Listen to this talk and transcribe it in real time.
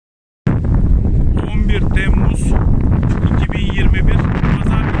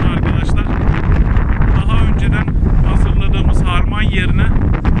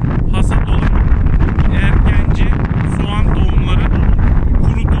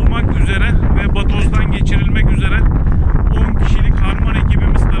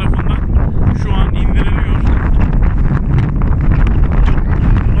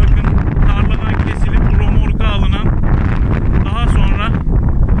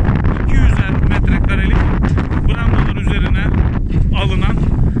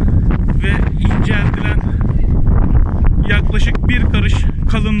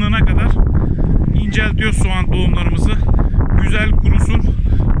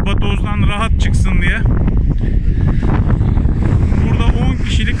tozdan rahat çıksın diye. Burada 10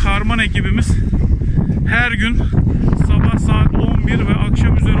 kişilik harman ekibimiz her gün sabah saat 11 ve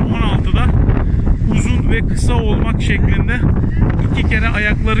akşam üzeri 16'da uzun ve kısa olmak şeklinde 2 kere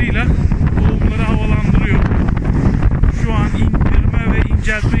ayaklarıyla tohumları havalandırıyor. Şu an indirme ve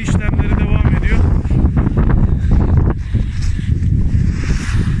inceltme işlemleri devam ediyor.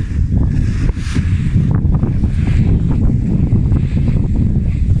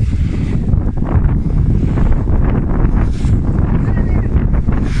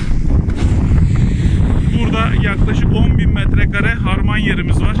 Burada yaklaşık 10.000 metrekare harman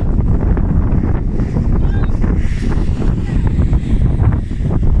yerimiz var.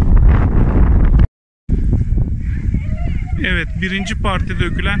 Evet, birinci parti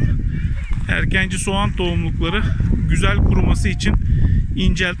dökülen erkenci soğan tohumlukları güzel kuruması için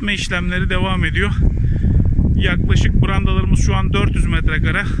inceltme işlemleri devam ediyor. Yaklaşık brandalarımız şu an 400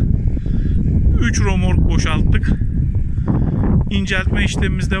 metrekare. 3 romork boşalttık. İnceltme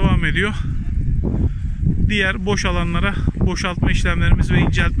işlemimiz devam ediyor. Diğer boş alanlara boşaltma işlemlerimiz ve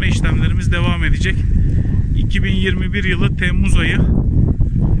inceltme işlemlerimiz devam edecek. 2021 yılı Temmuz ayı.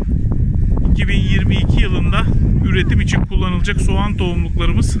 2022 yılında üretim için kullanılacak soğan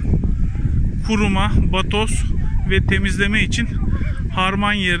tohumluklarımız kuruma, batoz ve temizleme için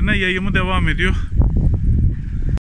harman yerine yayımı devam ediyor.